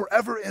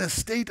in a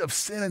state of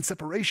sin and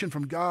separation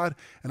from God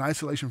and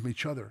isolation from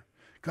each other.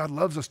 God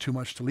loves us too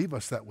much to leave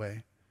us that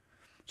way.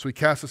 So he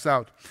casts us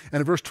out.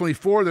 And in verse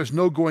 24, there's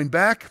no going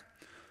back.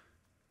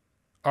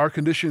 Our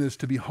condition is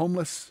to be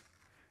homeless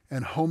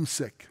and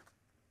homesick.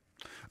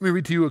 Let me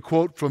read to you a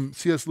quote from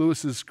C.S.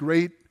 Lewis's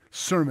great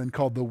sermon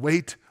called The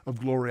Weight of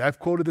glory. I've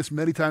quoted this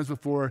many times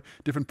before,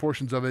 different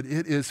portions of it.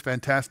 It is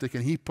fantastic,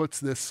 and he puts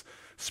this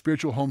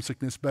spiritual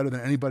homesickness better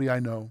than anybody I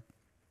know.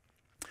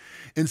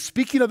 In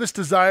speaking of this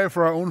desire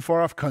for our own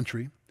far-off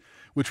country,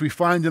 which we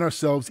find in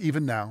ourselves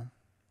even now,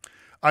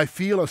 I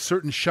feel a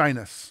certain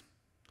shyness.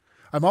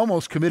 I'm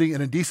almost committing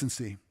an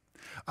indecency.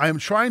 I am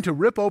trying to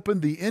rip open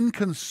the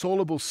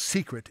inconsolable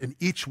secret in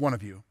each one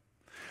of you,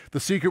 the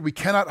secret we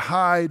cannot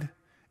hide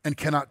and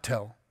cannot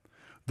tell,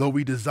 though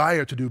we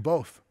desire to do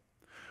both.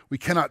 We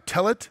cannot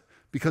tell it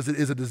because it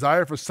is a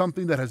desire for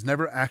something that has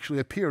never actually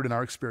appeared in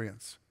our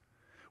experience.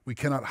 We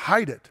cannot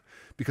hide it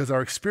because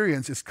our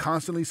experience is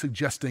constantly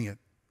suggesting it.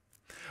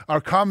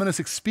 Our commonest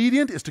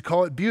expedient is to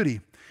call it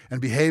beauty and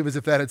behave as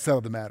if that had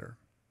settled the matter.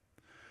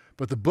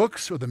 But the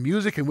books or the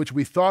music in which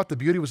we thought the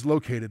beauty was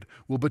located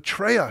will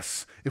betray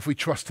us if we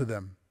trust to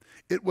them.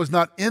 It was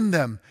not in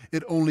them,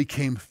 it only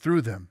came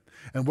through them.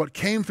 And what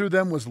came through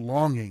them was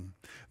longing.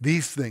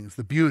 These things,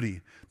 the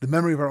beauty, the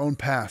memory of our own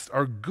past,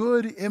 are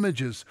good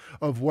images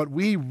of what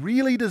we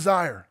really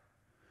desire.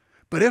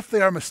 But if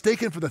they are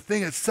mistaken for the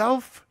thing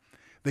itself,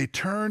 they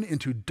turn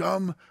into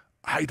dumb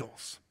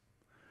idols,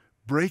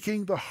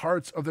 breaking the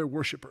hearts of their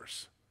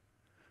worshipers.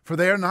 For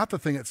they are not the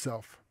thing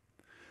itself.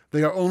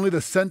 They are only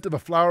the scent of a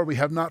flower we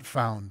have not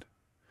found,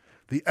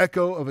 the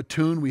echo of a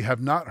tune we have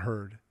not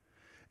heard,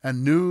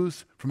 and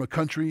news from a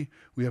country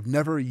we have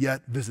never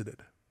yet visited.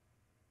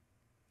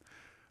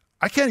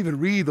 I can't even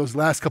read those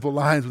last couple of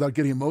lines without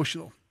getting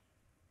emotional.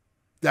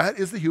 That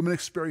is the human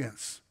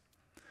experience.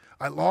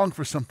 I long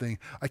for something.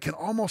 I can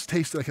almost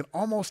taste it. I can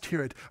almost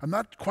hear it. I'm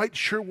not quite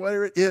sure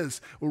where it is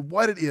or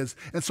what it is.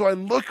 And so I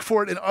look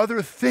for it in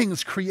other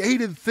things,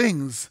 created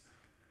things,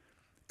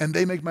 and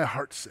they make my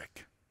heart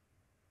sick.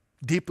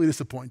 Deeply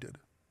disappointed.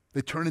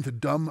 They turn into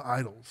dumb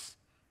idols.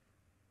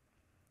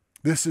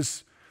 This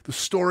is the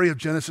story of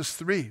Genesis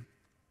 3.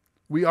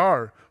 We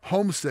are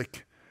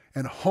homesick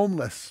and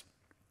homeless.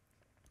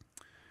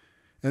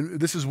 And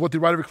this is what the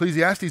writer of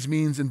Ecclesiastes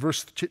means in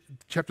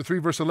chapter 3,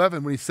 verse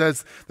 11, when he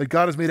says that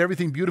God has made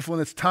everything beautiful in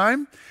its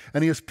time,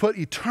 and he has put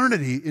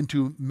eternity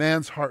into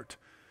man's heart,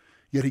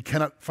 yet he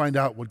cannot find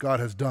out what God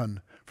has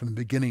done from the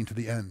beginning to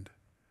the end.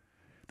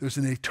 There's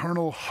an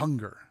eternal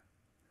hunger,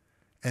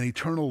 an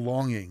eternal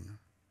longing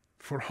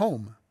for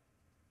home.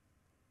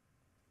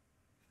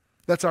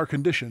 That's our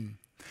condition.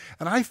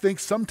 And I think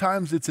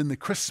sometimes it's in the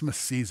Christmas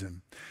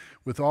season,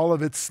 with all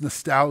of its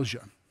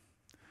nostalgia,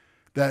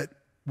 that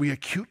we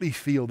acutely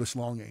feel this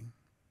longing.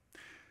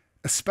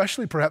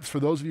 Especially perhaps for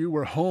those of you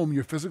where home,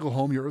 your physical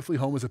home, your earthly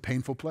home is a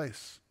painful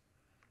place.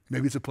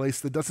 Maybe it's a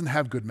place that doesn't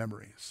have good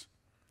memories.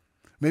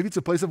 Maybe it's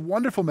a place of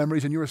wonderful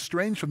memories and you're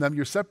estranged from them,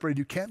 you're separated,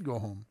 you can't go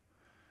home.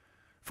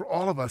 For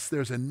all of us,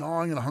 there's a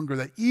gnawing and a hunger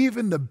that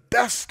even the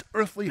best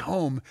earthly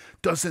home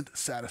doesn't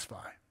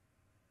satisfy.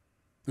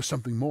 There's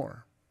something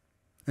more.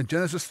 And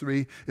Genesis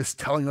 3 is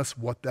telling us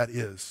what that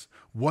is,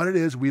 what it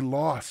is we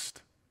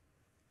lost.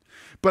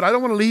 But I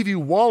don't want to leave you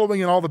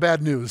wallowing in all the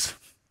bad news.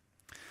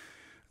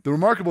 The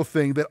remarkable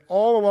thing that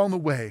all along the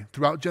way,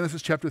 throughout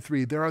Genesis chapter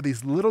 3, there are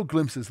these little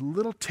glimpses,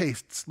 little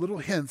tastes, little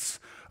hints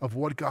of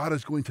what God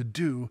is going to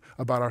do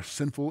about our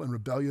sinful and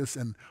rebellious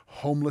and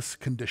homeless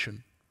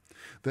condition.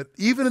 That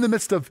even in the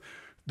midst of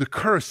the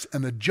curse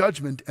and the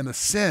judgment and the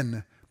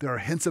sin, there are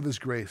hints of his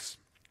grace.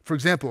 For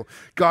example,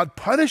 God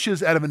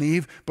punishes Adam and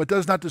Eve, but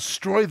does not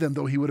destroy them,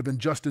 though he would have been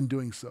just in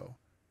doing so.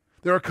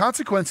 There are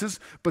consequences,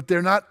 but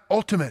they're not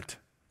ultimate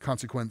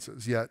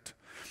consequences yet.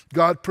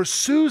 God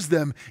pursues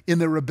them in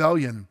their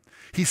rebellion.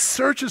 He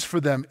searches for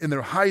them in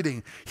their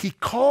hiding. He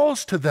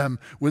calls to them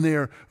when they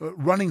are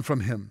running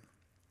from him.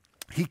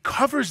 He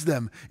covers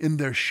them in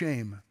their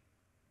shame.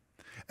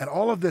 And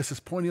all of this is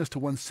pointing us to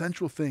one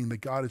central thing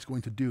that God is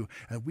going to do.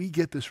 And we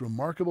get this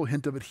remarkable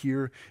hint of it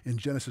here in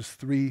Genesis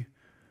 3,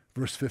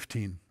 verse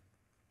 15.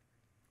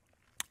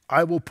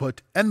 I will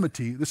put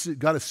enmity,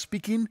 God is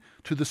speaking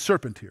to the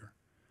serpent here,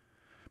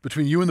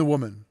 between you and the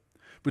woman,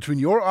 between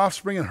your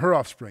offspring and her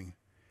offspring.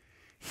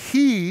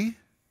 He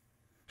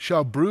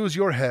shall bruise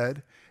your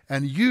head,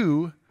 and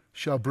you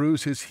shall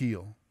bruise his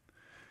heel.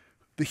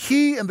 The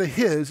he and the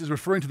his is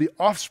referring to the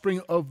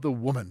offspring of the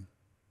woman.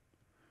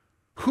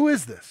 Who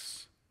is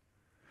this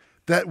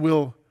that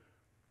will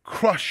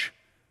crush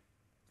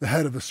the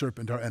head of the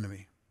serpent, our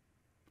enemy?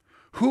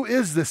 Who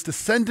is this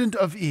descendant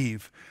of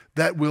Eve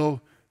that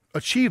will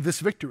achieve this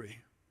victory,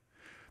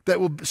 that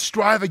will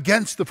strive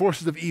against the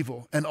forces of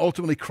evil and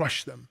ultimately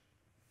crush them?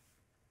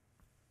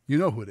 You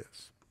know who it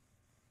is.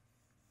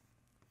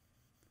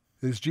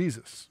 It is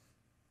Jesus,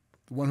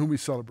 the one whom we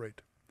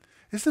celebrate.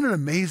 Isn't it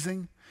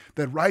amazing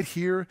that right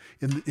here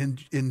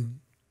in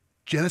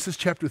Genesis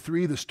chapter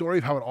 3, the story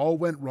of how it all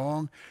went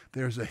wrong,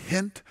 there's a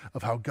hint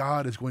of how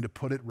God is going to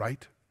put it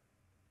right?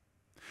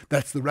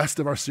 That's the rest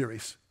of our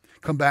series.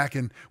 Come back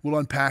and we'll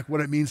unpack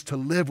what it means to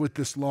live with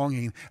this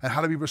longing and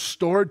how to be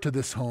restored to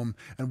this home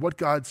and what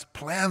God's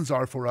plans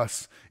are for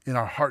us in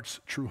our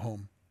heart's true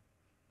home.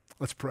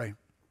 Let's pray.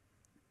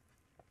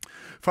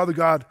 Father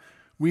God,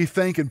 we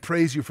thank and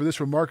praise you for this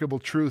remarkable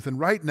truth. And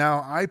right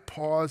now, I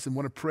pause and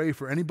want to pray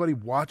for anybody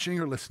watching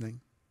or listening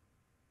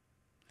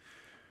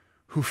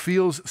who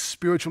feels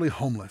spiritually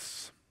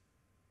homeless.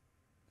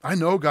 I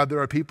know, God, there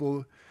are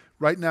people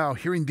right now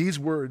hearing these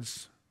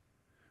words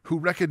who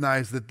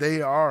recognize that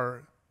they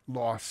are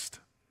lost.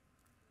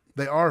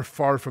 They are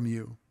far from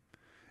you,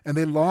 and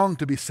they long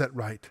to be set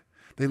right.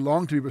 They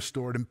long to be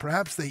restored, and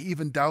perhaps they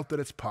even doubt that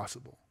it's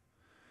possible.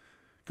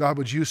 God,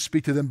 would you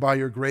speak to them by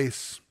your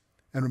grace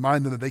and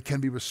remind them that they can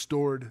be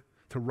restored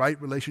to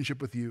right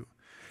relationship with you.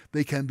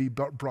 They can be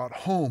brought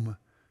home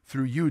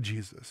through you,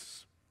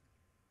 Jesus.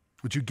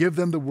 Would you give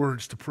them the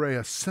words to pray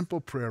a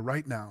simple prayer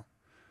right now?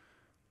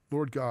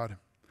 Lord God,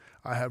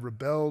 I have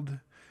rebelled,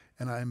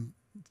 and I'm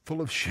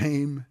full of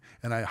shame,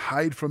 and I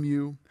hide from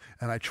you,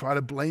 and I try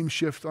to blame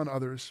shift on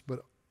others, but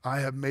I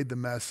have made the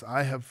mess.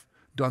 I have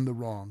done the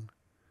wrong.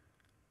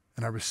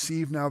 And I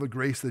receive now the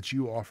grace that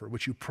you offer,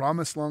 which you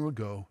promised long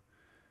ago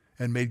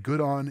and made good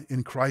on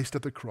in Christ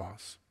at the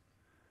cross.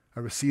 I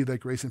receive that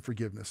grace and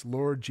forgiveness.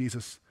 Lord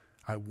Jesus,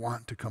 I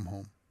want to come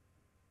home.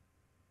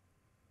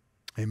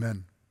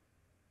 Amen.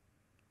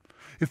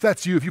 If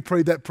that's you, if you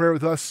prayed that prayer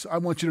with us, I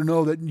want you to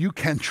know that you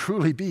can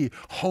truly be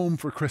home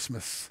for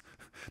Christmas.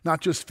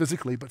 Not just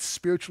physically, but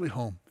spiritually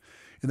home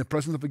in the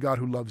presence of the God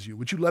who loves you.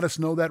 Would you let us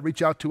know that?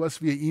 Reach out to us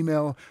via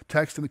email,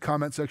 text in the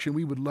comment section.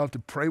 We would love to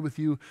pray with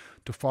you,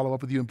 to follow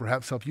up with you, and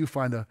perhaps help you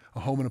find a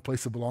home and a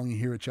place of belonging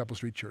here at Chapel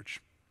Street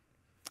Church.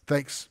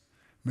 Thanks.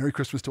 Merry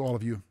Christmas to all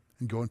of you,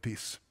 and go in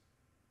peace.